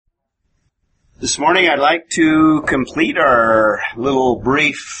This morning I'd like to complete our little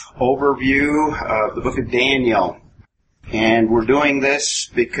brief overview of the book of Daniel. And we're doing this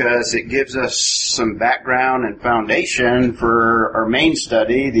because it gives us some background and foundation for our main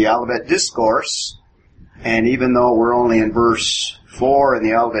study, the Olivet Discourse. And even though we're only in verse 4 in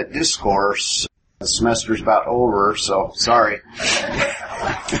the Olivet Discourse, the semester's about over, so sorry.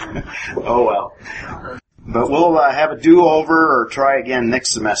 Oh well. But we'll have a do-over or try again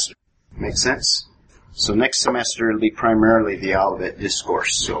next semester. Make sense? So next semester it'll be primarily the Olivet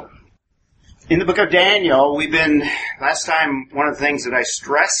Discourse. So in the book of Daniel, last time one of the things that I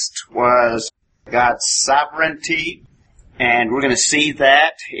stressed was God's sovereignty. And we're going to see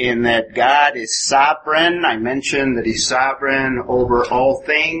that in that God is sovereign. I mentioned that He's sovereign over all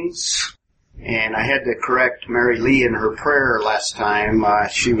things. And I had to correct Mary Lee in her prayer last time.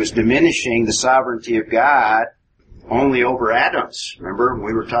 She was diminishing the sovereignty of God only over atoms. Remember,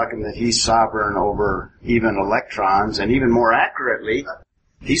 we were talking that He's sovereign over even electrons, and even more accurately,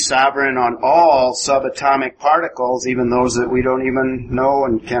 He's sovereign on all subatomic particles, even those that we don't even know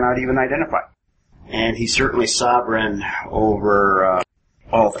and cannot even identify. And He's certainly sovereign over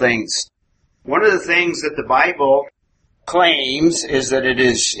all things. One of the things that the Bible claims is that it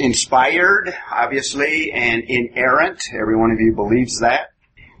is inspired, obviously, and inerrant. Every one of you believes that.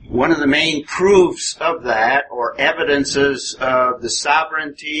 One of the main proofs of that, or evidences of the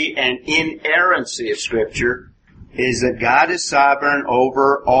sovereignty and inerrancy of Scripture, is that God is sovereign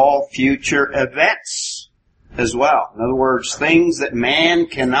over all future events as well. In other words, things that man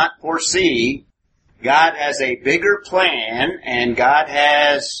cannot foresee, God has a bigger plan, and God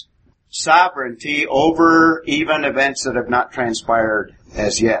has sovereignty over even events that have not transpired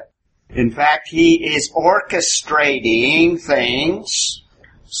as yet. In fact, He is orchestrating things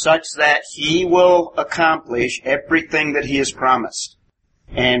such that He will accomplish everything that He has promised.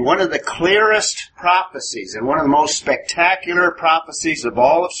 And one of the clearest prophecies, and one of the most spectacular prophecies of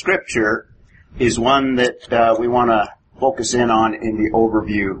all of Scripture, is one that we want to focus in on in the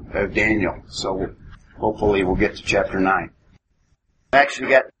overview of Daniel. So hopefully we'll get to chapter 9. I've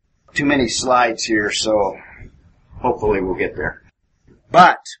actually got too many slides here, so hopefully we'll get there.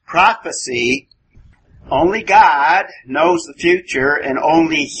 But prophecy, only God knows the future, and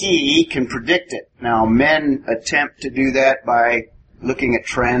only He can predict it. Now, men attempt to do that by looking at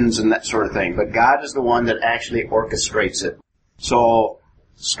trends and that sort of thing, but God is the one that actually orchestrates it. So,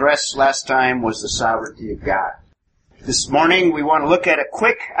 stress last time was the sovereignty of God. This morning we want to look at a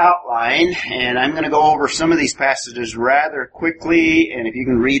quick outline, and I'm going to go over some of these passages rather quickly, and if you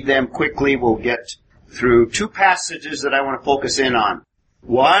can read them quickly, we'll get through two passages that I want to focus in on.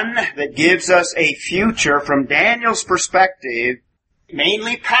 One that gives us a future from Daniel's perspective,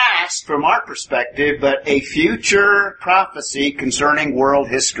 mainly past from our perspective, but a future prophecy concerning world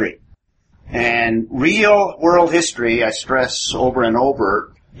history. And real world history, I stress over and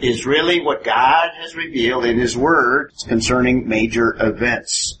over, is really what God has revealed in His Word concerning major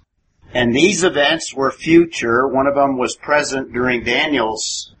events. And these events were future. One of them was present during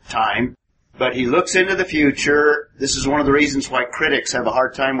Daniel's time. But he looks into the future. This is one of the reasons why critics have a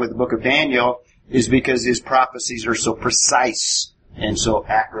hard time with the book of Daniel, is because his prophecies are so precise and so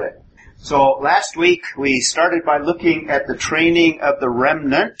accurate. So last week we started by looking at the training of the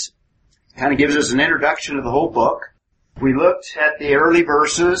remnant. Kind of gives us an introduction to the whole book. We looked at the early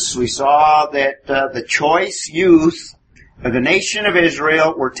verses. We saw that the choice youth of the nation of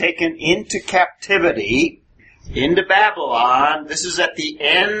Israel were taken into captivity into Babylon. This is at the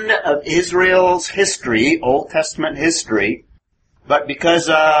end of Israel's history, Old Testament history. But because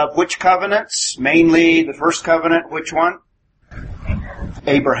of which covenants? Mainly the first covenant, which one?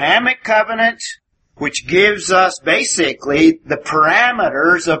 Abrahamic covenant, which gives us basically the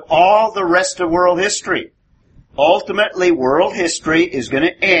parameters of all the rest of world history. Ultimately, world history is going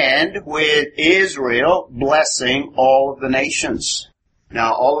to end with Israel blessing all of the nations.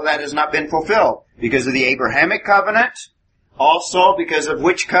 Now, all of that has not been fulfilled because of the Abrahamic covenant. Also, because of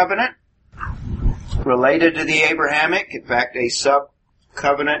which covenant? Related to the Abrahamic. In fact, a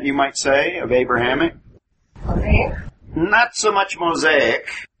sub-covenant, you might say, of Abrahamic. Mosaic? Not so much Mosaic.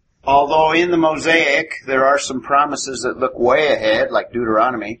 Although in the Mosaic, there are some promises that look way ahead, like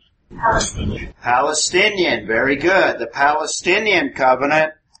Deuteronomy. Palestinian, very good. The Palestinian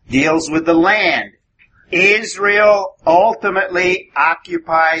covenant deals with the land. Israel ultimately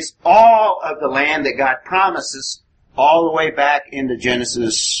occupies all of the land that God promises all the way back into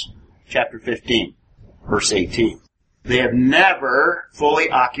Genesis chapter 15, verse 18. They have never fully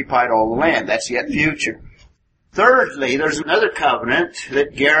occupied all the land. That's yet future. Thirdly, there's another covenant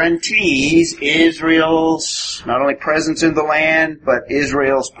that guarantees Israel's not only presence in the land, but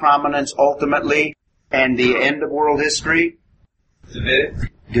Israel's prominence ultimately and the end of world history.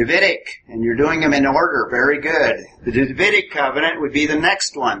 Davidic. And you're doing them in order. Very good. The Davidic covenant would be the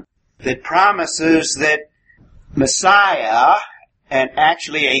next one that promises that Messiah, and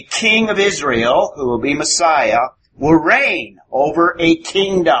actually a king of Israel, who will be Messiah, will reign over a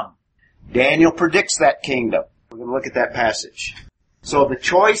kingdom. Daniel predicts that kingdom. We're going to look at that passage. So the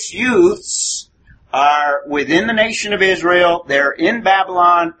choice youths are within the nation of Israel. They're in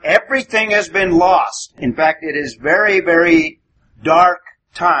Babylon. Everything has been lost. In fact, it is very, very dark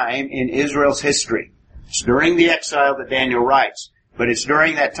time in Israel's history. It's during the exile that Daniel writes. But it's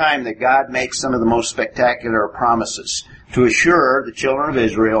during that time that God makes some of the most spectacular promises to assure the children of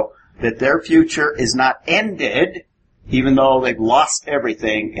Israel that their future is not ended, even though they've lost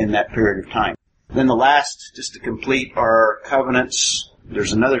everything in that period of time. Then the last, just to complete our covenants,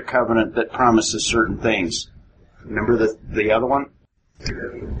 there's another covenant that promises certain things. Remember the other one?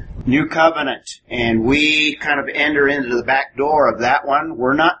 New covenant. And we kind of enter into the back door of that one.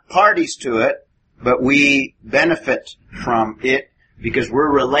 We're not parties to it, but we benefit from it because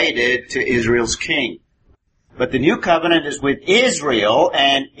we're related to Israel's king. But the new covenant is with Israel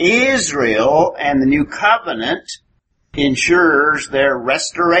and the new covenant ensures their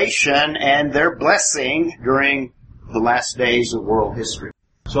restoration and their blessing during the last days of world history.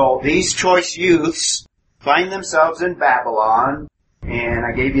 So these choice youths find themselves in Babylon, and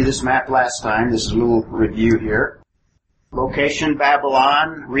I gave you this map last time. This is a little review here. Location,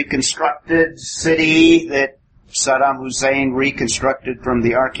 Babylon, reconstructed city that Saddam Hussein reconstructed from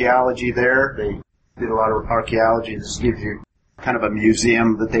the archaeology there. They did a lot of archaeology. This gives you kind of a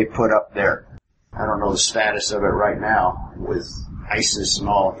museum that they put up there. I don't know the status of it right now with ISIS and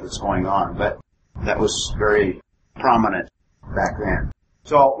all that's going on, but that was very prominent back then.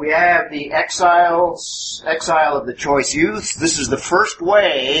 So we have the exile of the choice youth. This is the first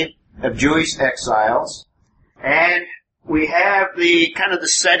wave of Jewish exiles. And we have the kind of the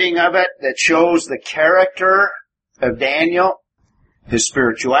setting of it that shows the character of Daniel, his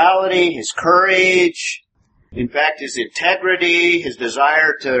spirituality, his courage, in fact, his integrity, his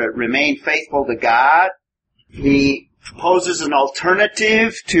desire to remain faithful to God. He proposes an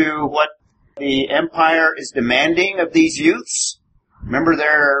alternative to what the empire is demanding of these youths. Remember,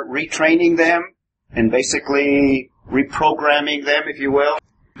 they're retraining them and basically reprogramming them, if you will,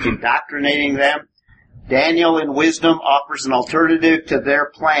 indoctrinating them. Daniel, in wisdom, offers an alternative to their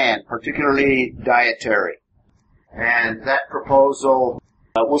plan, particularly dietary. And that proposal,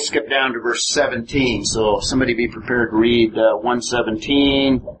 we'll skip down to verse 17. So somebody be prepared to read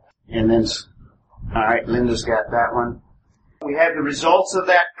 117. And then, all right, Linda's got that one. We have the results of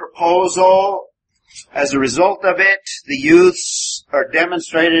that proposal. As a result of it, the youths are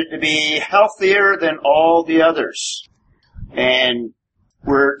demonstrated to be healthier than all the others. And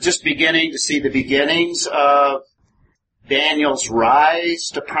we're just beginning to see the beginnings of Daniel's rise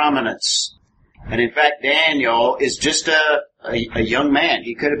to prominence. And in fact, Daniel is just a young man.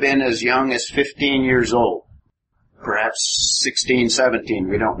 He could have been as young as 15 years old. Perhaps 16, 17,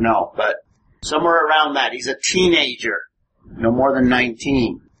 we don't know. But somewhere around that. He's a teenager, no more than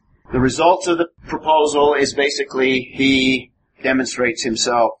 19. The results of the proposal is basically he demonstrates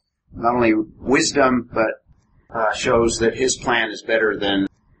himself not only wisdom, but shows that his plan is better than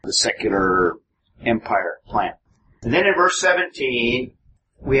the secular empire plan. And then in verse 17,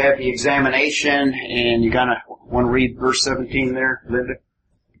 we have the examination, and you want to read verse 17 there, Linda?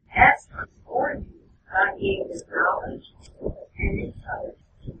 As before you, God gave his knowledge and insight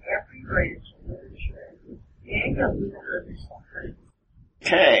to every branch of literature. Daniel knew the secret.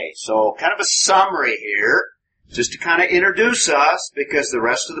 Okay, so kind of a summary here, just to kind of introduce us, because the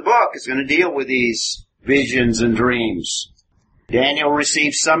rest of the book is going to deal with these visions and dreams. Daniel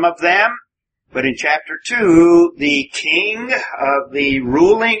received some of them, but in chapter 2, the king of the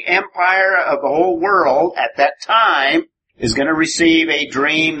ruling empire of the whole world at that time is going to receive a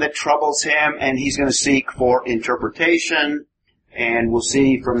dream that troubles him, and he's going to seek for interpretation, and we'll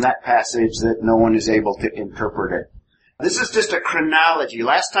see from that passage that no one is able to interpret it. This is just a chronology.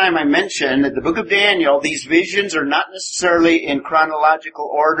 Last time I mentioned that the book of Daniel, these visions are not necessarily in chronological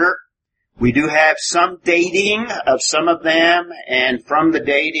order. We do have some dating of some of them, and from the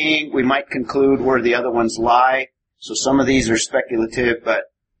dating, we might conclude where the other ones lie. So some of these are speculative, but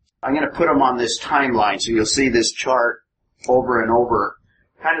I'm going to put them on this timeline, so you'll see this chart over and over.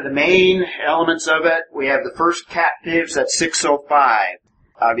 Kind of the main elements of it, we have the first captives at 605.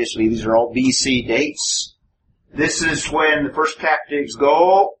 Obviously, these are all BC dates. This is when the first captives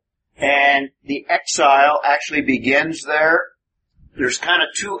go, And the exile actually begins there. There's kind of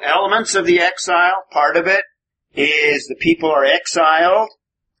two elements of the exile. Part of it is the people are exiled,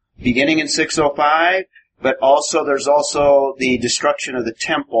 beginning in 605, but also there's also the destruction of the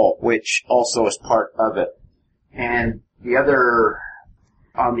temple, which also is part of it. And the other,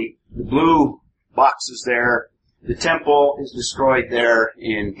 on the blue boxes there, the temple is destroyed there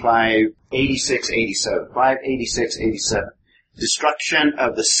in 586-87. 586-87. Destruction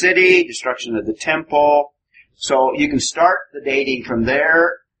of the city, destruction of the temple. So you can start the dating from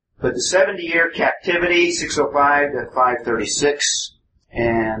there. But the 70-year captivity, 605 to 536,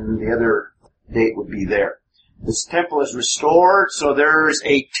 and the other date would be there. This temple is restored, so there's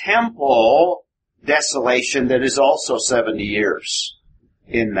a temple desolation that is also 70 years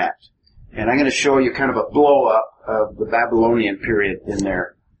in that. And I'm going to show you kind of a blow-up of the Babylonian period in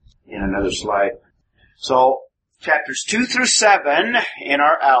there in another slide. So, chapters 2 through 7 in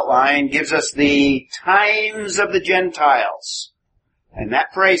our outline gives us the times of the Gentiles. And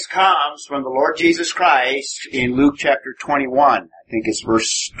that phrase comes from the Lord Jesus Christ in Luke chapter 21. I think it's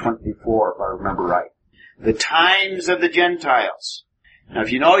verse 24, if I remember right. The times of the Gentiles. Now,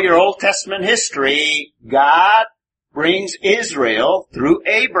 if you know your Old Testament history, God brings Israel through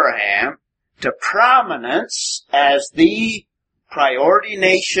Abraham to prominence as the priority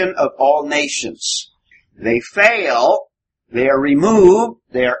nation of all nations. They fail, they are removed,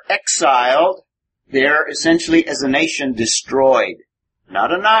 they are exiled, they are essentially as a nation destroyed.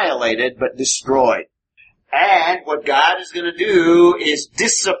 Not annihilated, but destroyed. And what God is going to do is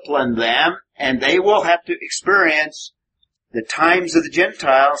discipline them, and they will have to experience the times of the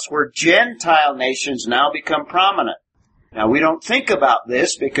Gentiles where Gentile nations now become prominent. Now, we don't think about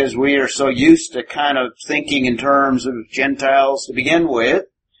this because we are so used to kind of thinking in terms of Gentiles to begin with.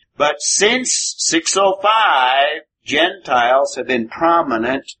 But since 605, Gentiles have been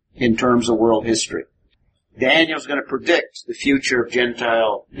prominent in terms of world history. Daniel's going to predict the future of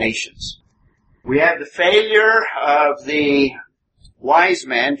Gentile nations. We have the failure of the wise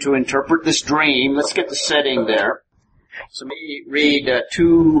men to interpret this dream. Let's get the setting there. So let me read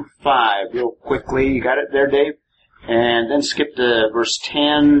 2:5 real quickly. You got it there, Dave? And then skip to verse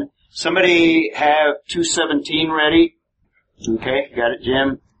 10. Somebody have 2:17 ready? Okay, got it,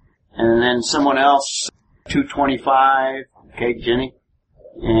 Jim? And then someone else, 2:25. Okay, Jenny?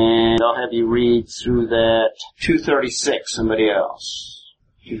 And I'll have you read through that 2:36, somebody else.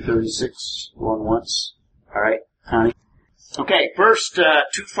 2:36, going once. All right, Connie. Okay, first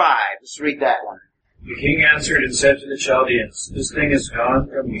 2:5. Let's read that one. The king answered and said to the Chaldeans, "This thing is gone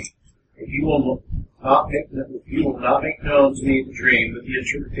from me. If you will not make known to me the dream with the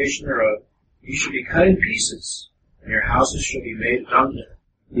interpretation thereof, you shall be cut in pieces, and your houses shall be made dunghill."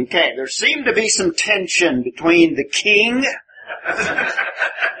 Okay, there seemed to be some tension between the king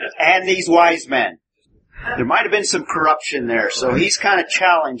and these wise men. There might have been some corruption there, so he's kind of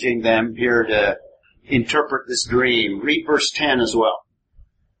challenging them here to interpret this dream. Read verse 10 as well.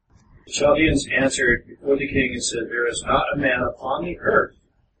 The Chaldeans answered before the king and said, "There is not a man upon the earth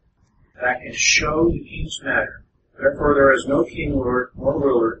that can show the king's matter. Therefore there is no king, lord, nor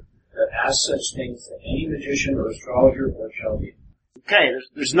ruler that asks such things to any magician or astrologer or Chaldean." Okay,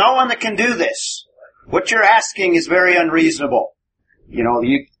 there's no one that can do this. What you're asking is very unreasonable. You know,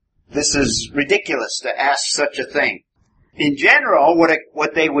 this is ridiculous to ask such a thing. In general,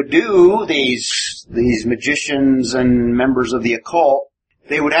 what they would do, these magicians and members of the occult,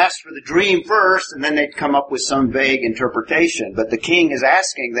 they would ask for the dream first, and then they'd come up with some vague interpretation. But the king is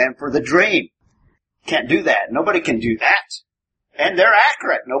asking them for the dream. Can't do that. Nobody can do that. And they're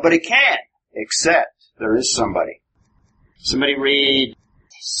accurate. Nobody can. Except there is somebody. Somebody read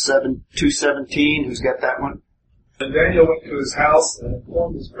 2:17. Who's got that one? And Daniel went to his house and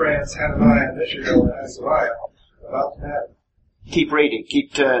informed his friends Hananiah and Mishael and Azariah about the matter. Keep reading.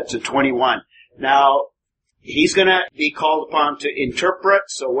 Keep to 21. Now, he's going to be called upon to interpret,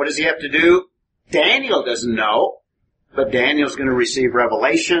 so what does he have to do? Daniel doesn't know, but Daniel's going to receive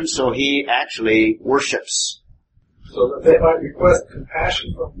revelation, so he actually worships. So that they might request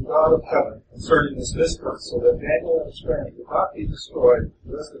compassion from the God of heaven concerning this mystery, so that Daniel and his friends would not be destroyed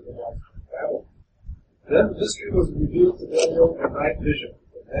the rest of the life of Babylon. Then the mystery was revealed to Daniel in night vision,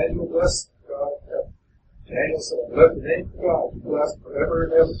 and Daniel blessed the God of heaven. Daniel said, "Let the name of God be blessed forever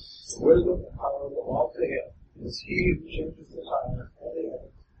and ever. The wisdom and power belong to him. It is he who changes the time and the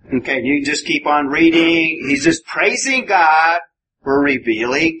end." Okay, you just keep on reading. He's just praising God for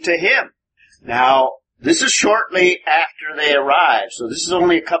revealing to him. Now, this is shortly after they arrive, so this is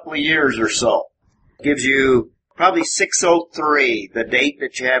only a couple of years or so. Gives you probably 603, the date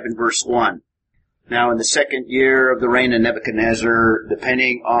that you have in verse 1. Now, in the second year of the reign of Nebuchadnezzar,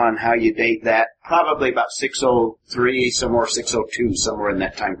 depending on how you date that, probably about 603, somewhere 602, somewhere in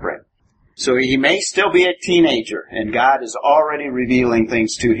that time frame. So he may still be a teenager, and God is already revealing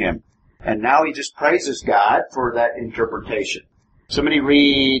things to him. And now he just praises God for that interpretation. Somebody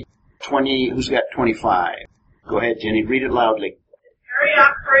read 20, who's got 25? Go ahead, Jenny, read it loudly.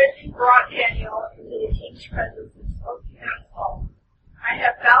 Arioch brought Daniel into the king's presence and spoke to him and told him, I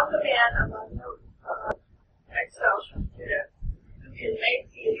have found a man among the exiles from Judah who can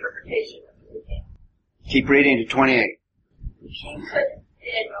make the interpretation of the king. Keep reading to 28. The king said to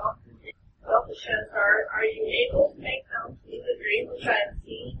Daniel, Belteshazzar, are you able to make known to me the dream which I have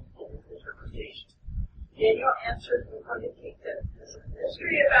seen in its interpretation? Daniel answered before the king that this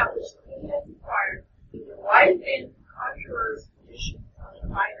mystery about which the king has inquired, neither wise men, conjurers, magicians, or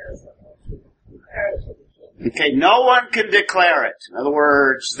diviners are able to declare it to the king. Okay, no one can declare it. In other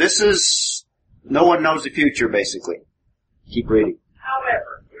words, no one knows the future, basically. Keep reading.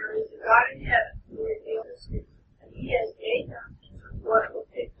 However, there is a God in heaven who reveals the truth, and he has made known to you what will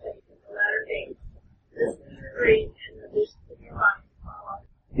take place in the latter days. This is the dream and the vision of your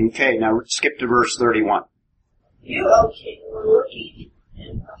mind. Okay, now skip to verse 31. You, O king, were looking,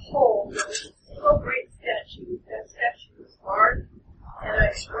 and behold, there was a single great statue. That statue was large and of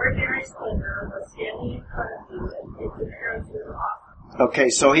extraordinary splendor, was standing in front of you, and its appearance was awesome. Okay,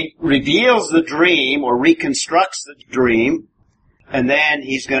 so he reveals the dream, or reconstructs the dream, and then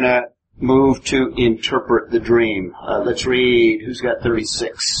he's going to move to interpret the dream. Let's read, who's got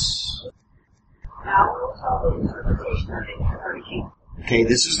 36? Now we'll tell the interpretation of it to the king. Okay,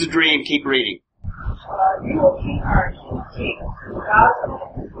 this is the dream. Keep reading. You, O king, are king, the gods of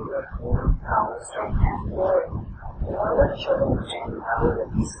heaven, who are king, power, strength, and glory. The Lord of children and power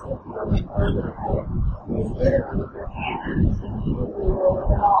of beasts of the field and birds of heaven, is given with your hands, and you will rule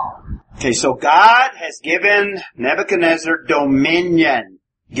over all. Okay, so God has given Nebuchadnezzar dominion,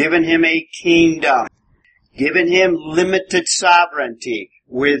 given him a kingdom, given him limited sovereignty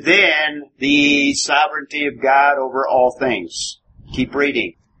within the sovereignty of God over all things. Keep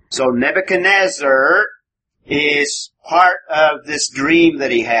reading. So Nebuchadnezzar is part of this dream that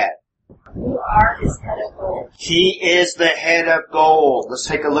he had. You are his head of gold. He is the head of gold. Let's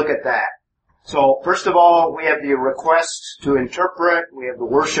take a look at that. So first of all, we have the request to interpret. We have the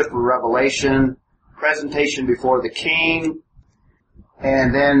worship of revelation, presentation before the king.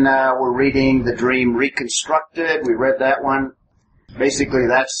 And then we're reading the dream reconstructed. We read that one. Basically,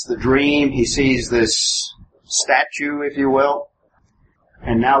 that's the dream. He sees this statue, if you will.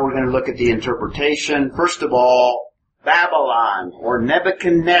 And now we're going to look at the interpretation. First of all, Babylon, or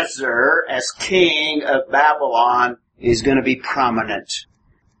Nebuchadnezzar as king of Babylon, is going to be prominent.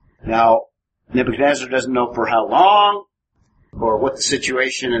 Now, Nebuchadnezzar doesn't know for how long or what the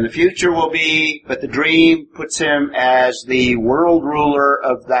situation in the future will be, but the dream puts him as the world ruler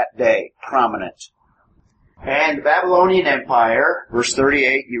of that day, prominent. And the Babylonian Empire, verse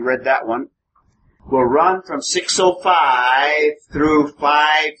 38, you read that one, will run from 605 through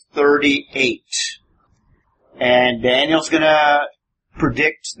 538. And Daniel's going to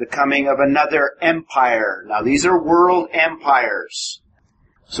predict the coming of another empire. Now, these are world empires.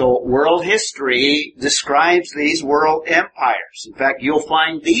 So world history describes these world empires. In fact, you'll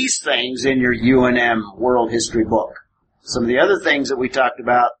find these things in your UNM world history book. Some of the other things that we talked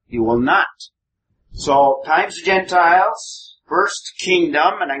about, you will not. So, times of Gentiles, first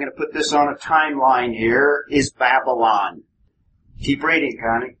kingdom, and I'm going to put this on a timeline here, is Babylon. Keep reading,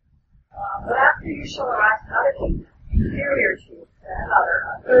 Connie. But after you shall arise another kingdom, inferior to another,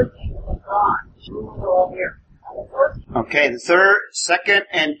 a third kingdom of bronze, who will rule here. Okay, the second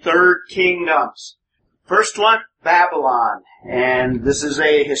and third kingdoms. First one, Babylon. And this is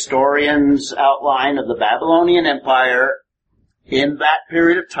a historian's outline of the Babylonian Empire in that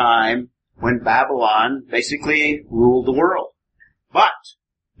period of time when Babylon basically ruled the world. But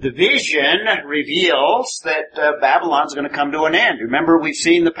the vision reveals that Babylon's going to come to an end. Remember, we've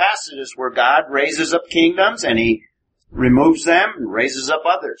seen the passages where God raises up kingdoms and he removes them and raises up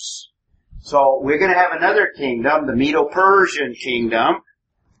others. So we're going to have another kingdom, the Medo-Persian kingdom,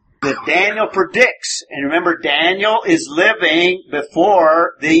 that Daniel predicts. And remember, Daniel is living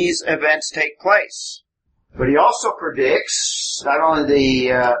before these events take place. But he also predicts not only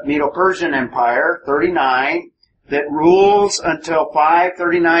the Medo-Persian Empire, 39, that rules until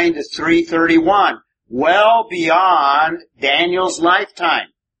 539 to 331, well beyond Daniel's lifetime.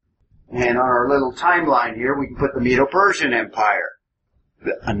 And on our little timeline here, we can put the Medo-Persian Empire,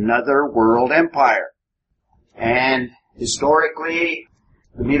 another world empire. And historically,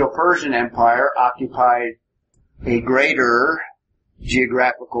 the Medo-Persian Empire occupied a greater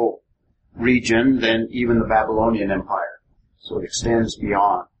geographical region than even the Babylonian Empire. So it extends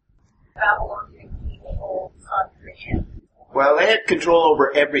beyond. Babylonian people country. Well, they had control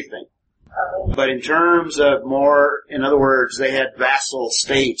over everything. But in terms of more, in other words, they had vassal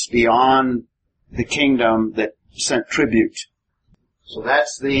states beyond the kingdom that sent tribute. So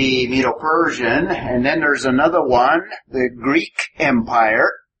that's the Medo-Persian. And then there's another one, the Greek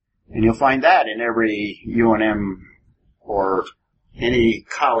Empire. And you'll find that in every UNM or any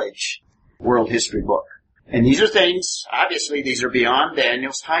college world history book. And these are things, obviously these are beyond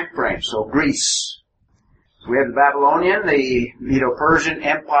Daniel's time frame. So Greece. So we have the Babylonian, the Medo-Persian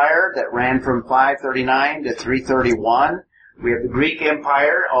Empire that ran from 539 to 331. We have the Greek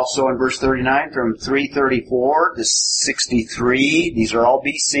Empire, also in verse 39, from 334 to 63. These are all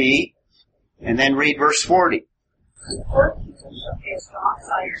BC. And then read verse 40. The fourth kingdom shall be a strong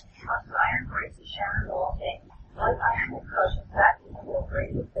iron breaks the shattered all things, like iron will crush and vacuum and will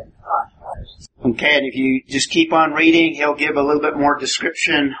break with the Scotch waters. Okay, and if you just keep on reading, he'll give a little bit more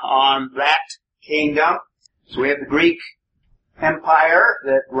description on that kingdom. So we have the Greek Empire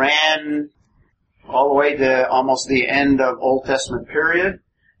that ran all the way to almost the end of Old Testament period,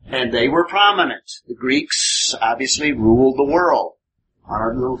 and they were prominent. The Greeks obviously ruled the world. On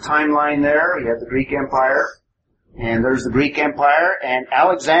our little timeline there, we have the Greek Empire, and there's the Greek Empire, and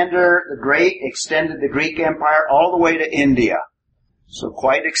Alexander the Great extended the Greek Empire all the way to India. So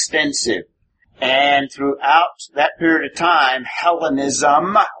quite extensive. And throughout that period of time,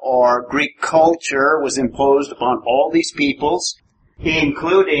 Hellenism, or Greek culture, was imposed upon all these peoples,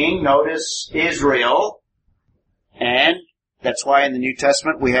 including, notice, Israel. And that's why in the New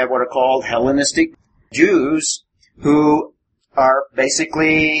Testament we have what are called Hellenistic Jews, who are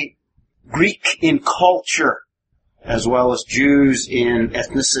basically Greek in culture, as well as Jews in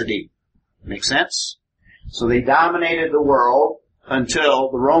ethnicity. Make sense? So they dominated the world until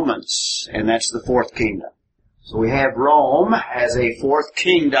the Romans, and that's the fourth kingdom. So we have Rome as a fourth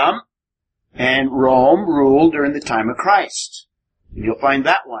kingdom, and Rome ruled during the time of Christ. And you'll find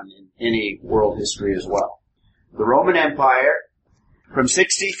that one in any world history as well. The Roman Empire, from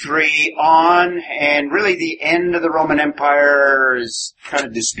 63 on, and really the end of the Roman Empire is kind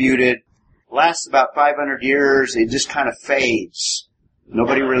of disputed. Lasts about 500 years, it just kind of fades.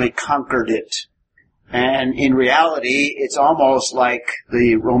 Nobody really conquered it. And in reality, it's almost like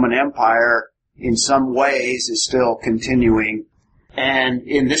the Roman Empire, in some ways, is still continuing. And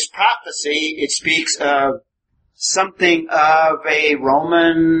in this prophecy, it speaks of something of a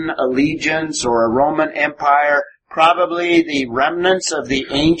Roman allegiance or a Roman Empire, probably the remnants of the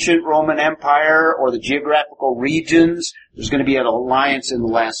ancient Roman Empire or the geographical regions. There's going to be an alliance in the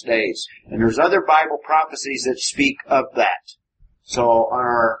last days. And there's other Bible prophecies that speak of that. So on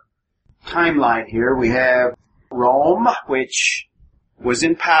our timeline here, we have Rome, which was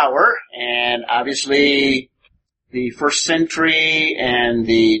in power, and obviously the first century and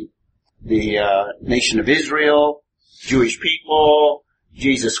the nation of Israel, Jewish people,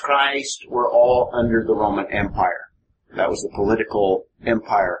 Jesus Christ were all under the Roman Empire. That was the political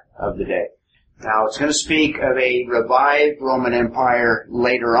empire of the day. Now it's going to speak of a revived Roman Empire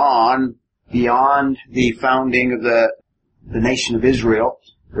later on, beyond the founding of the nation of Israel.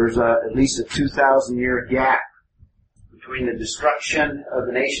 There's at least a 2,000-year gap between the destruction of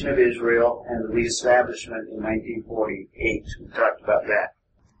the nation of Israel and the reestablishment in 1948. We talked about that.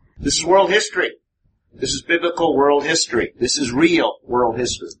 This is world history. This is biblical world history. This is real world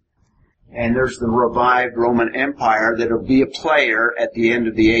history. And there's the revived Roman Empire that will be a player at the end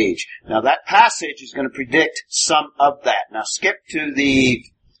of the age. Now that passage is going to predict some of that. Now skip to the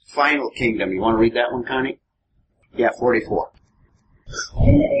final kingdom. You want to read that one, Connie? Yeah, 44.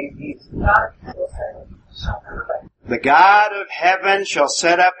 The God of heaven shall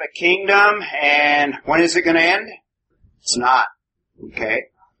set up a kingdom, and when is it going to end? It's not. Okay?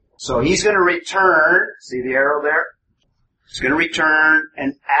 So he's going to return. See the arrow there? He's going to return,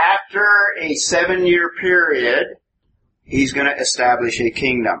 and after a 7-year period, he's going to establish a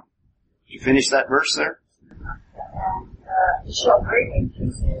kingdom. Did you finish that verse there? And he shall break in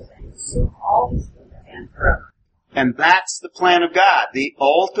pieces and consume all these things and forever. And that's the plan of God. The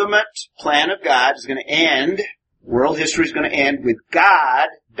ultimate plan of God is going to end, world history is going to end with God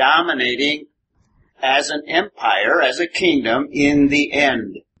dominating as an empire, as a kingdom in the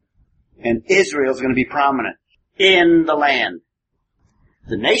end. And Israel is going to be prominent in the land.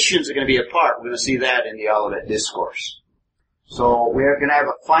 The nations are going to be apart. We're going to see that in the Olivet Discourse. So we're going to have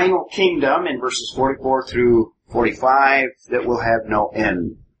a final kingdom in verses 44 through 45 that will have no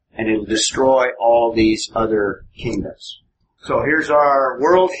end. And it'll destroy all these other kingdoms. So here's our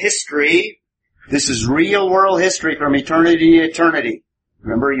world history. This is real world history from eternity to eternity.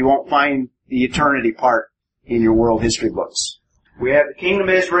 Remember, you won't find the eternity part in your world history books. We have the kingdom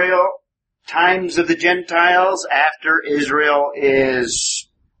of Israel, times of the Gentiles after Israel is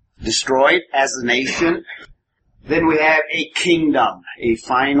destroyed as a nation. Then we have a kingdom, a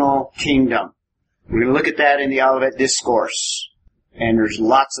final kingdom. We're going to look at that in the Olivet Discourse. And there's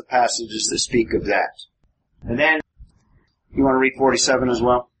lots of passages that speak of that. And then, you want to read 47 as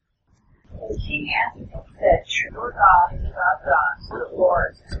well? The king answered and said, Your God is our God, the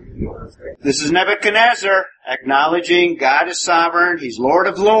Lord, and yours. This is Nebuchadnezzar acknowledging God is sovereign. He's Lord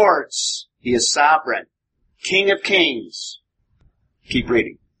of lords. He is sovereign. King of kings. Keep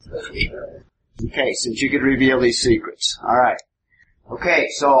reading. Okay, since you could reveal these secrets. Alright. Okay,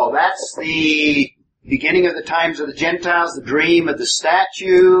 so that's the beginning of the times of the Gentiles, the dream of the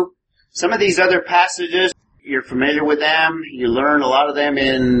statue. Some of these other passages, you're familiar with them. You learn a lot of them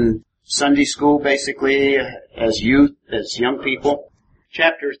in Sunday school, basically, as youth, as young people.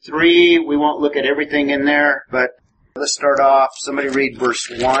 Chapter 3, we won't look at everything in there, but let's start off. Somebody read verse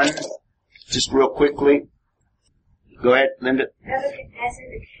 1, just real quickly. Go ahead, Linda. Nebuchadnezzar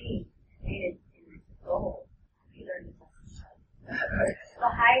the king made it in gold, the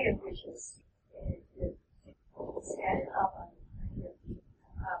height of which is set up on the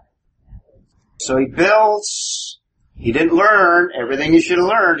So he builds, he didn't learn everything he should have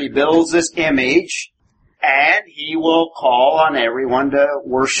learned. He builds this image, and he will call on everyone to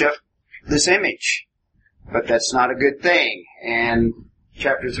worship this image. But that's not a good thing. And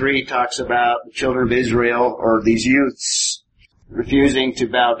chapter 3 talks about the children of Israel, or these youths, refusing to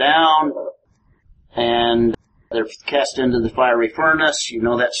bow down, and they're cast into the fiery furnace. You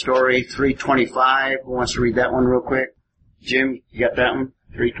know that story, 3:25. Who wants to read that one real quick? Jim, you got that one?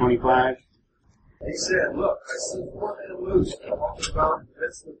 3:25. He said, Look, I see four men loose and walking about in the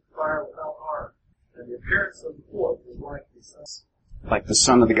midst of the fire without harm, and the appearance of the fourth is like the sun. Like the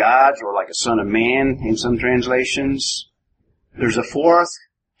son of the gods, or like a son of man in some translations. There's a fourth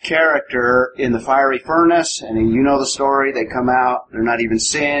character in the fiery furnace, and you know the story. They come out, they're not even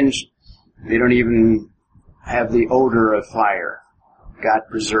singed. They don't even have the odor of fire. God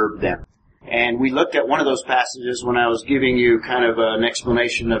preserved them. And we looked at one of those passages when I was giving you kind of an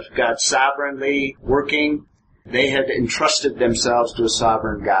explanation of God sovereignly working. They had entrusted themselves to a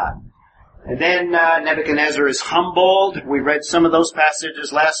sovereign God. And then Nebuchadnezzar is humbled. We read some of those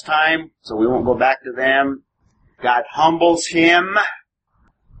passages last time, so we won't go back to them. God humbles him.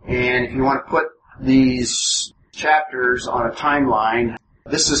 And if you want to put these chapters on a timeline,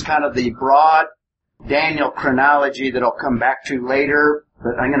 this is kind of the broad Daniel chronology that I'll come back to later.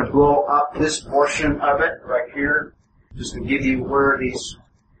 But I'm going to blow up this portion of it right here, just to give you where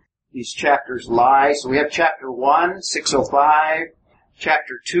these chapters lie. So we have chapter 1, 605.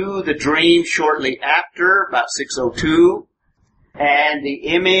 Chapter 2, the dream shortly after, about 602. And the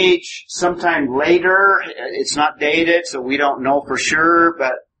image sometime later. It's not dated, so we don't know for sure,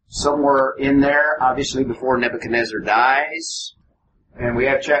 but somewhere in there, obviously before Nebuchadnezzar dies. And we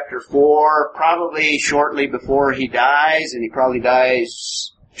have chapter 4, probably shortly before he dies, and he probably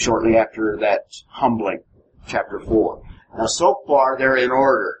dies shortly after that humbling, chapter 4. Now so far they're in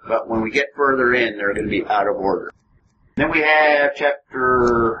order, but when we get further in, they're going to be out of order. Then we have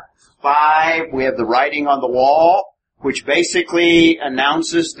chapter 5, we have the writing on the wall, which basically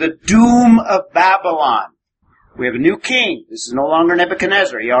announces the doom of Babylon. We have a new king. This is no longer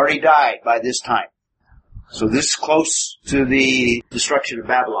Nebuchadnezzar. He already died by this time. So this is close to the destruction of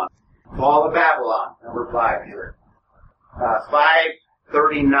Babylon. Fall of Babylon, number 5 here.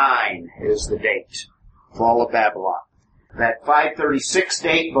 539 is the date. Fall of Babylon. That 536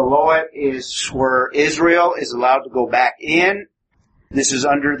 date below it is where Israel is allowed to go back in. This is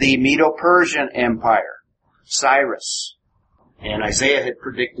under the Medo-Persian Empire. Cyrus. And Isaiah had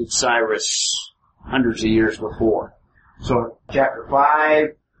predicted Cyrus hundreds of years before. So chapter 5,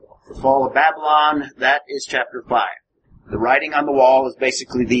 the fall of Babylon, that is chapter 5. The writing on the wall is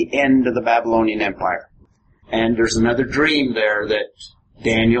basically the end of the Babylonian Empire. And there's another dream there that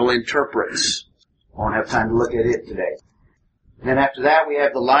Daniel interprets. Won't have time to look at it today. Then after that we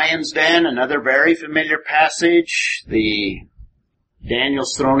have the lion's den, another very familiar passage.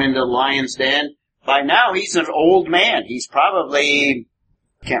 Daniel's thrown into the lion's den. By now he's an old man. He's probably,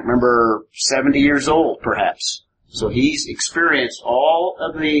 can't remember, 70 years old perhaps. So he's experienced all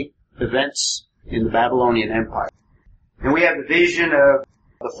of the events in the Babylonian Empire. And we have the vision of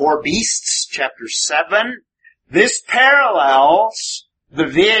the four beasts, chapter 7. This parallels the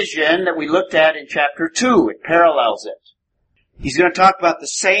vision that we looked at in chapter 2. It parallels it. He's going to talk about the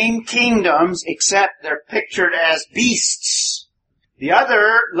same kingdoms, except they're pictured as beasts. The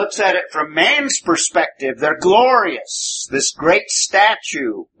other looks at it from man's perspective. They're glorious. This great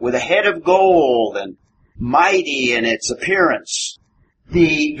statue with a head of gold and mighty in its appearance.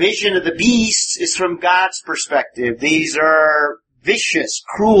 The vision of the beasts is from God's perspective. These are vicious,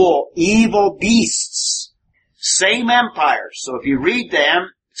 cruel, evil beasts. Same empires. So if you read them,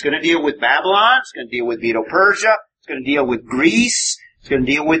 it's going to deal with Babylon, it's going to deal with Medo-Persia, it's going to deal with Greece, it's going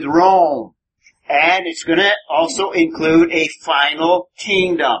to deal with Rome. And it's going to also include a final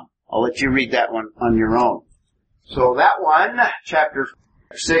kingdom. I'll let you read that one on your own. So that one, chapter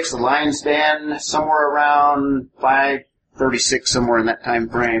 6, the lion's den, somewhere around 536, somewhere in that time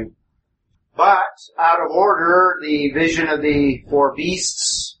frame. But, out of order, the vision of the four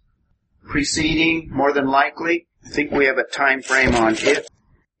beasts preceding, more than likely. I think we have a time frame on it.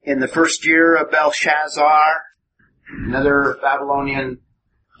 In the first year of Belshazzar, another Babylonian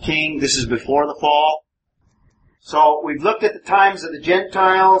king. This is before the fall. So we've looked at the times of the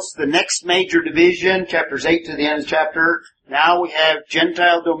Gentiles, the next major division, chapters 8 to the end of the chapter. Now we have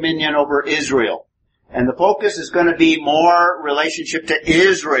Gentile dominion over Israel. And the focus is going to be more relationship to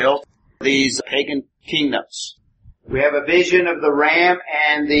Israel, these pagan kingdoms. We have a vision of the ram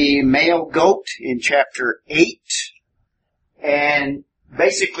and the male goat in chapter 8. And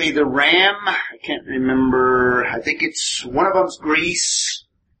basically the ram, I can't remember, I think it's, one of them's Greece.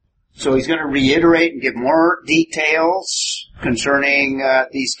 So he's going to reiterate and give more details concerning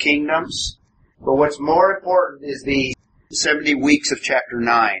these kingdoms. But what's more important is the 70 weeks of chapter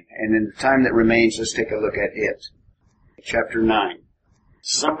 9. And in the time that remains, let's take a look at it. Chapter 9.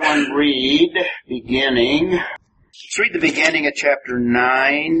 Someone read beginning. Let's read the beginning of chapter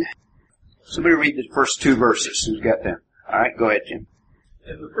 9. Somebody read the first two verses. Who's got them? All right, go ahead, Jim.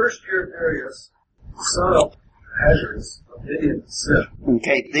 In the first year of Darius, the son of Ahasuerus of Midian descent.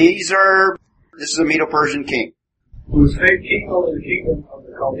 Okay, this is a Medo-Persian king. Who was made king over the kingdom of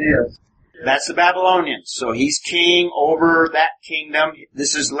the Chaldeans. That's the Babylonians. So he's king over that kingdom.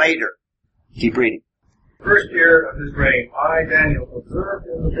 This is later. Keep reading. The first year of his reign, I, Daniel, observed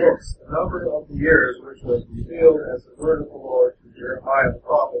in the books the number of the years which was revealed as the word of the Lord to Jeremiah the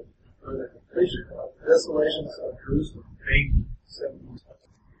prophet for the completion of the desolations of Jerusalem, being 70.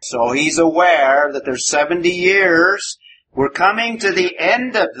 So he's aware that there's 70 years. We're coming to the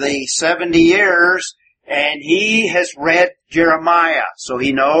end of the 70 years, and he has read Jeremiah. So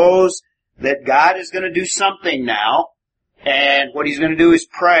he knows that God is going to do something now. And what he's going to do is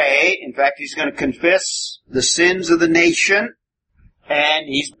pray. In fact, he's going to confess the sins of the nation. And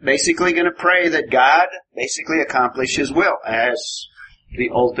he's basically going to pray that God basically accomplish his will as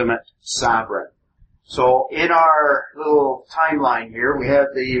the ultimate sovereign. So in our little timeline here, we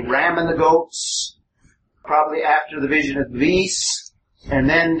have the ram and the goats, probably after the vision of the beasts. And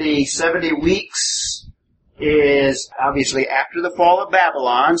then the 70 weeks is obviously after the fall of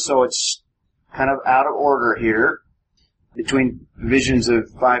Babylon, so it's kind of out of order here between visions of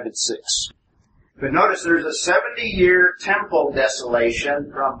 5 and 6. But notice there's a 70-year temple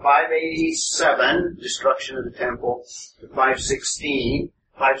desolation from 587, destruction of the temple, to 516.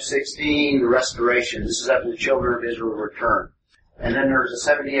 516, the restoration. This is after the children of Israel return. And then there's a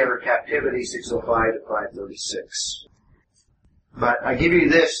 70-year captivity, 605 to 536. But I give you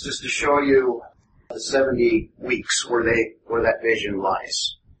this just to show you the 70 weeks where that vision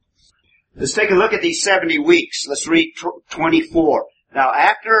lies. Let's take a look at these 70 weeks. Let's read 24. Now,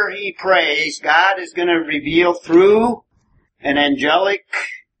 after he prays, God is going to reveal through an angelic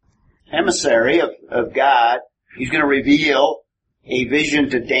emissary of God, he's going to reveal a vision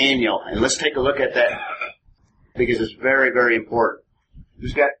to Daniel. And let's take a look at that because it's very, very important.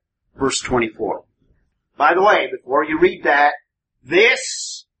 Who's got verse 24? By the way, before you read that,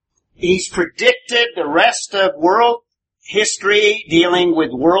 he's predicted the rest of world history dealing with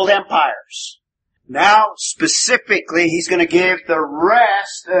world empires. Now, specifically, he's going to give the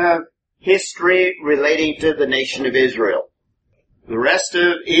rest of history relating to the nation of Israel. The rest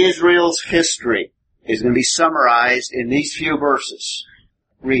of Israel's history is going to be summarized in these few verses.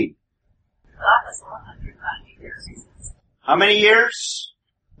 Read. God has 190 years. How many years?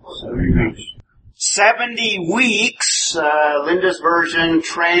 70 weeks. 70 weeks. Linda's version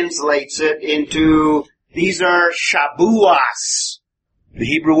translates it into, these are Shabuas. The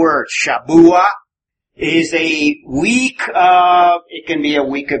Hebrew word Shabua is a week of, it can be a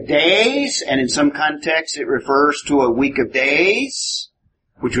week of days, and in some contexts it refers to a week of days,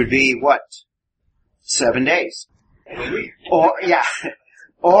 which would be what? 7 days. Or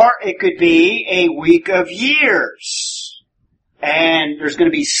it could be a week of years. And there's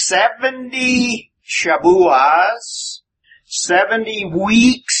going to be 70 Shabuas, 70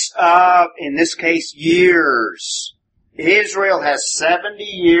 weeks of, in this case, years. Israel has 70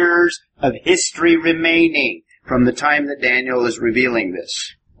 years of history remaining from the time that Daniel is revealing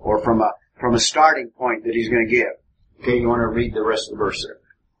this, or from a starting point that he's going to give. Okay, you want to read the rest of the verse there?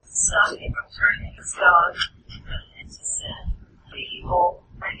 Some people turn against God and to sin, the evil,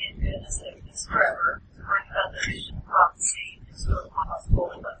 bring in goodness and peace forever, to bring about the vision of prophecy, and to impossible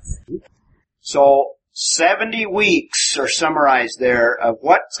events. So, 70 weeks are summarized there of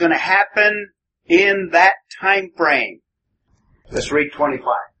what's going to happen in that time frame. Let's read 25.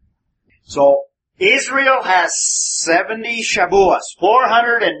 So, Israel has 70 Shabuas,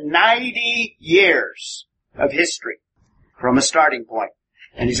 490 years of history from a starting point.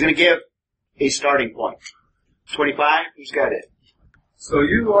 And he's going to give a starting point. 25, who's got it? So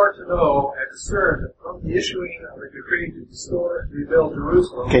you are to know and discern that from the issuing of a decree to restore and rebuild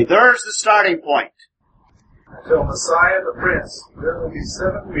Jerusalem, Okay, there's the starting point. until Messiah the Prince, there will be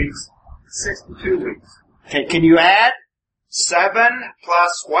 7 weeks, 62 weeks. Okay, can you add 7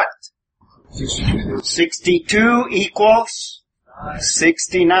 plus what? 62 equals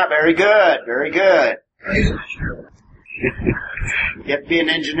 69. Very good, very good. You have to be an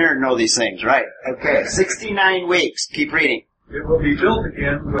engineer to know these things, right? Okay, 69 weeks. Keep reading. It will be built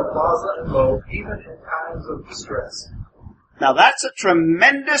again with plaza and moat, even in times of distress. Now that's a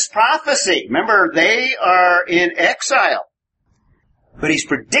tremendous prophecy. Remember, they are in exile. But he's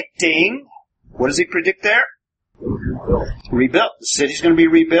predicting, what does he predict there? Rebuilt. The city's going to be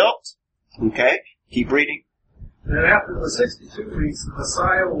rebuilt. Okay, keep reading. Then after the 62 weeks, the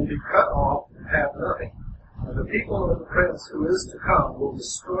Messiah will be cut off and have nothing. And the people of the Prince who is to come will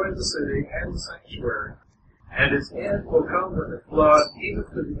destroy the city and the sanctuary. And its end will come with a flood. Even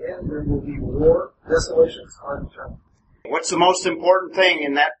to the end there will be war, desolations undetermined. What's the most important thing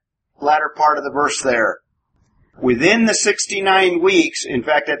in that latter part of the verse there? Within the 69 weeks, in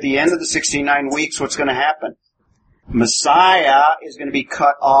fact, at the end of the 69 weeks, what's going to happen? Messiah is going to be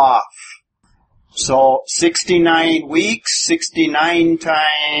cut off. So, 69 weeks, 69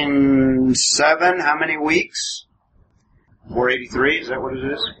 times 7, how many weeks? 483, is that what it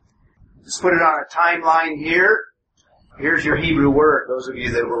is? Let's put it on a timeline here. Here's your Hebrew word, those of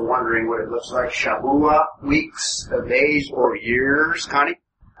you that were wondering what it looks like. Shavua, weeks, days, or years. Connie?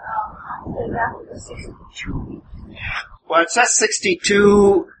 After the 62 weeks. Well, it says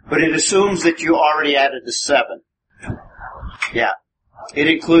 62, but it assumes that you already added the 7. Yeah. It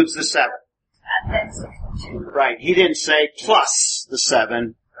includes the 7. And then 62. Right. He didn't say plus the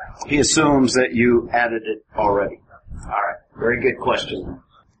 7. He assumes that you added it already. Alright. Very good question.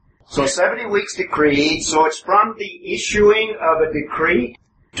 So 70 weeks decreed. So it's from the issuing of a decree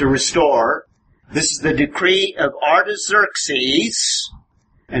to restore. This is the decree of Artaxerxes.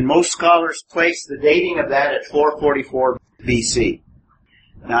 And most scholars place the dating of that at 444 BC.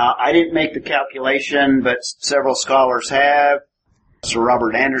 Now, I didn't make the calculation, but several scholars have. Sir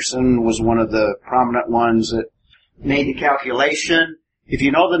Robert Anderson was one of the prominent ones that made the calculation. If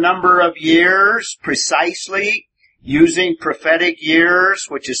you know the number of years precisely, using prophetic years,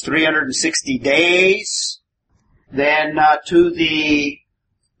 which is 360 days, then to the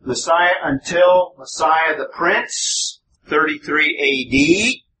Messiah until Messiah the Prince,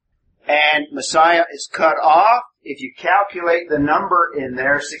 33 AD, and Messiah is cut off. If you calculate the number in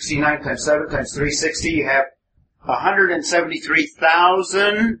there, 69 times 7 times 360, you have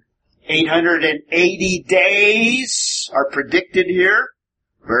 173,880 days are predicted here.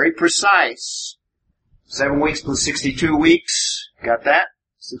 Very precise. 7 weeks plus 62 weeks. Got that?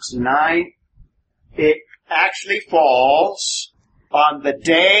 69. It actually falls on the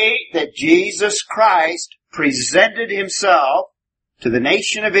day that Jesus Christ presented himself to the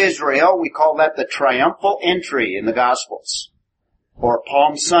nation of Israel. We call that the triumphal entry in the Gospels. Or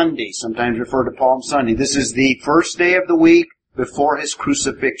Palm Sunday, sometimes referred to Palm Sunday. This is the first day of the week before his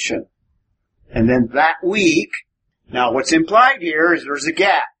crucifixion. And then that week, now what's implied here is there's a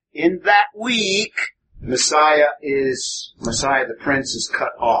gap. In that week, Messiah the Prince is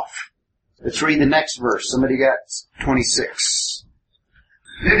cut off. Let's read the next verse. Somebody got 26.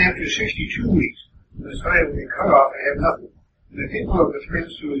 Then after 62 weeks, the Messiah will be cut off and have nothing. And the people of the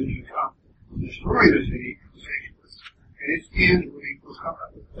Prince who is to come will destroy the city and the sanctuary. And its end will come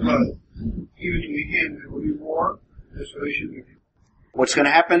up with flood. Even to the end there will be war, desolation. What's going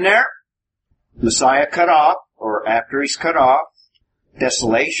to happen there? Messiah cut off, or after he's cut off,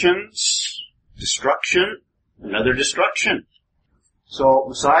 desolations, destruction, another destruction. So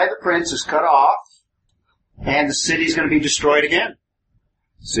Messiah the Prince is cut off, and the city's going to be destroyed again.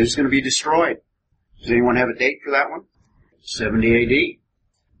 The city's going to be destroyed. Does anyone have a date for that one? 70 AD.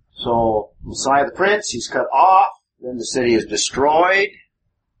 So Messiah the Prince, he's cut off, then the city is destroyed.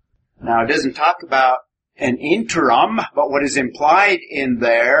 Now it doesn't talk about an interim, but what is implied in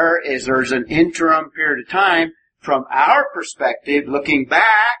there is there's an interim period of time from our perspective, looking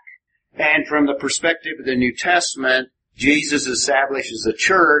back, and from the perspective of the New Testament, Jesus establishes the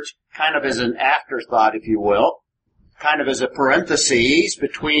church kind of as an afterthought, if you will, kind of as a parenthesis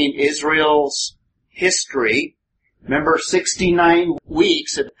between Israel's history. Remember, 69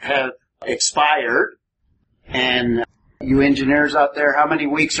 weeks have expired, and you engineers out there, how many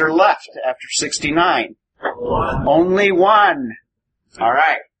weeks are left after 69? Only one. All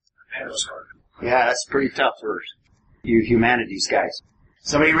right. Yeah, that's pretty tough for you humanities guys.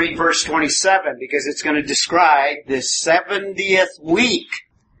 Somebody read verse 27 because it's going to describe the 70th week.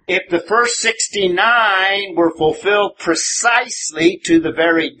 If the first 69 were fulfilled precisely to the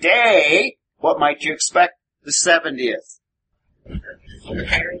very day, what might you expect the 70th?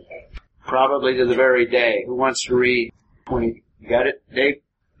 Probably to the very day. Who wants to read 20? You got it, Dave?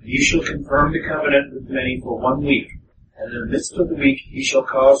 You shall confirm the covenant with many for 1 week, and in the midst of the week he shall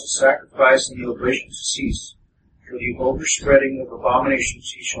cause the sacrifice and the oblation to cease. For the overspreading of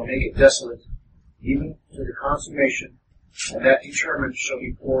abominations he shall make it desolate, even to the consummation, and that determined shall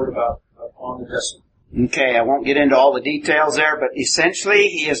be poured about upon the desolate. Okay, I won't get into all the details there, but essentially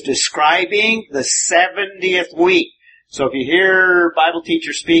he is describing the 70th week. So if you hear Bible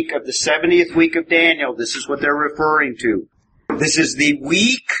teachers speak of the 70th week of Daniel, this is what they're referring to. This is the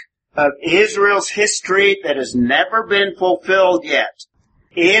week of Israel's history that has never been fulfilled yet.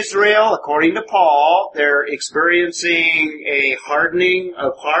 Israel, according to Paul, they're experiencing a hardening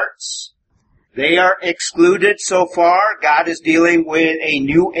of hearts. They are excluded so far. God is dealing with a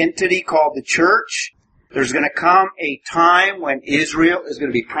new entity called the church. There's going to come a time when Israel is going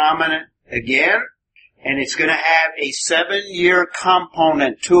to be prominent again, and it's going to have a 7-year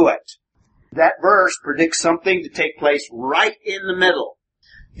component to it. That verse predicts something to take place right in the middle.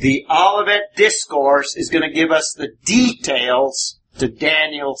 The Olivet Discourse is going to give us the details to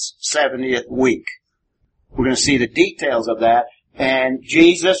Daniel's 70th week. We're going to see the details of that, and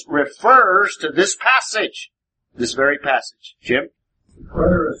Jesus refers to this passage, this very passage. Jim? The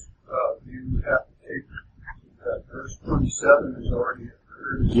preterist you have to take that verse 27 is already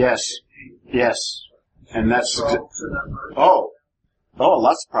occurred. Yes. Yes. And that's... Oh,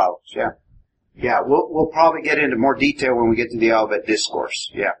 lots of problems, yeah. Yeah, we'll probably get into more detail when we get to the Olivet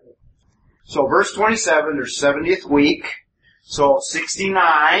Discourse. Yeah. So verse 27, there's 70th week. So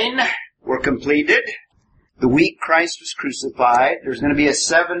 69 were completed. The week Christ was crucified. There's going to be a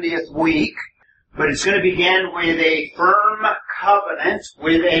 70th week, but it's going to begin with a firm covenant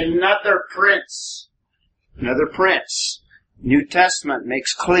with another prince. Another prince. New Testament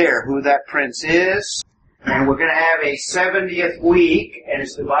makes clear who that prince is. And we're going to have a 70th week, and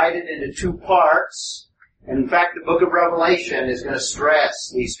it's divided into 2 parts. And in fact, the book of Revelation is going to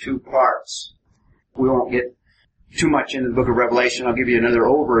stress these 2 parts. We won't get too much into the book of Revelation. I'll give you another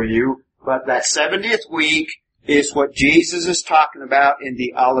overview. But that 70th week is what Jesus is talking about in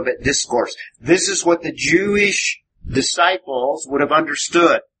the Olivet Discourse. This is what the Jewish disciples would have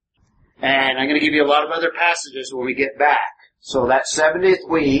understood. And I'm going to give you a lot of other passages when we get back. So that 70th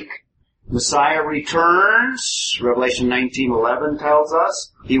week, Messiah returns. Revelation 19:11 tells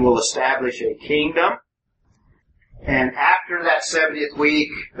us he will establish a kingdom. And after that 70th week,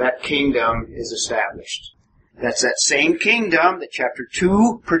 that kingdom is established. That's that same kingdom that chapter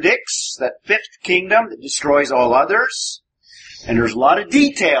 2 predicts, that 5th kingdom that destroys all others. And there's a lot of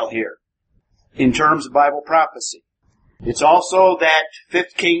detail here in terms of Bible prophecy. It's also that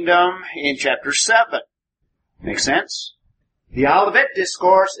 5th kingdom in chapter 7. Make sense? The Olivet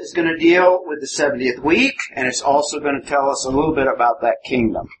Discourse is going to deal with the 70th week, and it's also going to tell us a little bit about that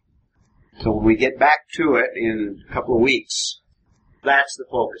kingdom. So when we get back to it in a couple of weeks, that's the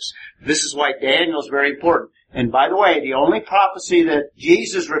focus. This is why Daniel is very important. And by the way, the only prophecy that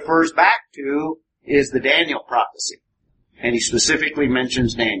Jesus refers back to is the Daniel prophecy. And he specifically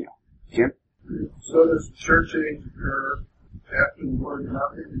mentions Daniel. Jim? So does the church age occur after the word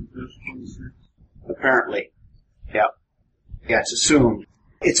nothing in verse 26? Apparently. Yeah. Yeah, it's assumed.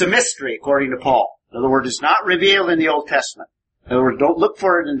 It's a mystery, according to Paul. In other words, it's not revealed in the Old Testament. In other words, don't look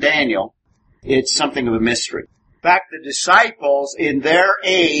for it in Daniel. It's something of a mystery. In fact, the disciples, in their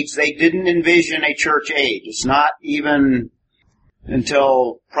age, they didn't envision a church age. It's not even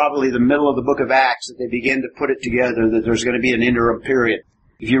until probably the middle of the book of Acts that they begin to put it together that there's going to be an interim period.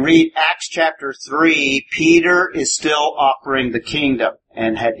 If you read Acts chapter 3, Peter is still offering the kingdom.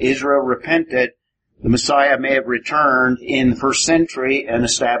 And had Israel repented, the Messiah may have returned in the first century and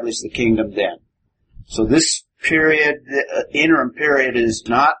established the kingdom then. So this period, the interim period, is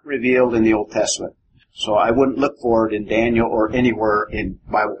not revealed in the Old Testament. So I wouldn't look for it in Daniel or anywhere in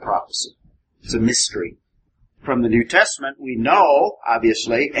Bible prophecy. It's a mystery. from the New Testament, we know,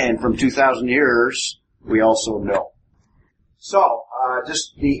 obviously, and from 2,000 years, we also know. So,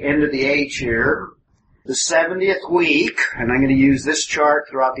 just the end of the age here. The 70th week, and I'm going to use this chart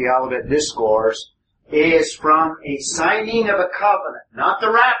throughout the Olivet Discourse, is from a signing of a covenant, not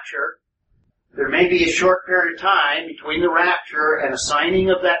the rapture. There may be a short period of time between the rapture and a signing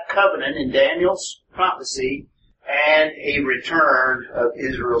of that covenant in Daniel's prophecy and a return of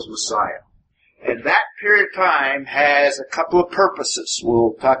Israel's Messiah. And that period of time has a couple of purposes.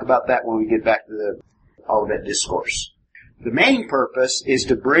 We'll talk about that when we get back to the Olivet Discourse. The main purpose is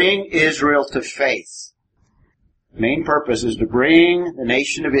to bring Israel to faith. The main purpose is to bring the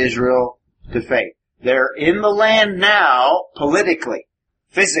nation of Israel to faith. They're in the land now, politically,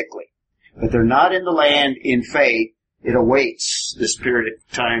 physically, but they're not in the land in faith. It awaits this period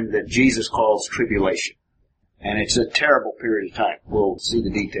of time that Jesus calls tribulation. And it's a terrible period of time. We'll see the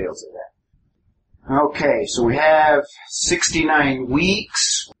details of that. Okay, so we have 69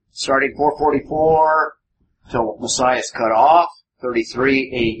 weeks, starting 444 till Messiah is cut off,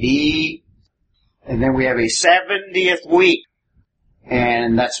 33 AD. And then we have a 70th week,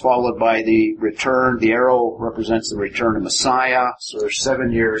 and that's followed by the return. The arrow represents the return of Messiah, so there's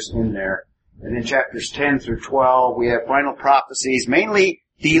 7 years in there. And in chapters 10 through 12, we have final prophecies, mainly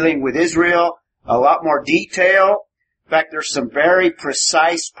dealing with Israel, a lot more detail. In fact, there's some very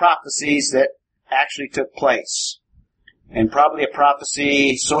precise prophecies that actually took place. And probably a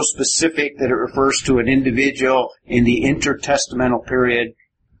prophecy so specific that it refers to an individual in the intertestamental period,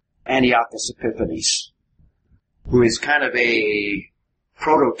 Antiochus Epiphanes, who is kind of a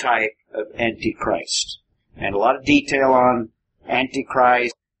prototype of Antichrist. And a lot of detail on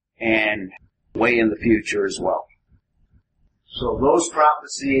Antichrist and way in the future as well. So those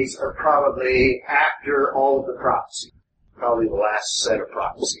prophecies are probably after all of the prophecy. Probably the last set of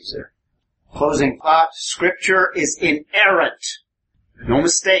prophecies there. Closing thought, Scripture is inerrant. No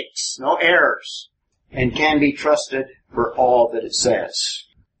mistakes, no errors, and can be trusted for all that it says.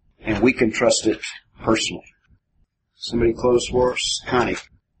 And we can trust it personally. Somebody close for us? Connie.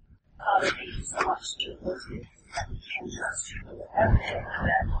 Thank you so much to those who can trust you with everything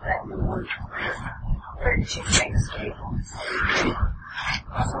that you want to bring. 32 things stable.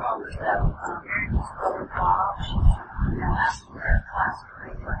 Also, Brother Bob, asked for a class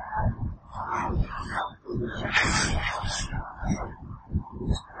break for him.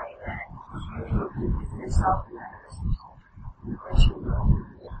 Just pray that you yourself and others, that you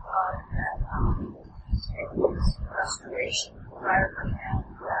will restoration prior to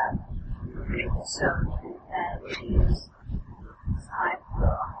that critical zone, and it is time for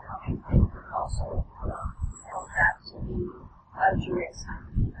upcoming things, but also help that to be a joyous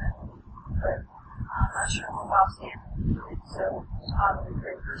time. But I'm not sure how well standing. So, Father, we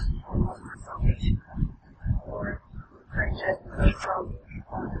pray first and foremost for salvation. Lord, we pray that the from you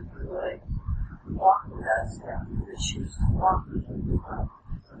would walk with us, that we would choose to walk with you.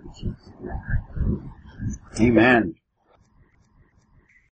 Amen.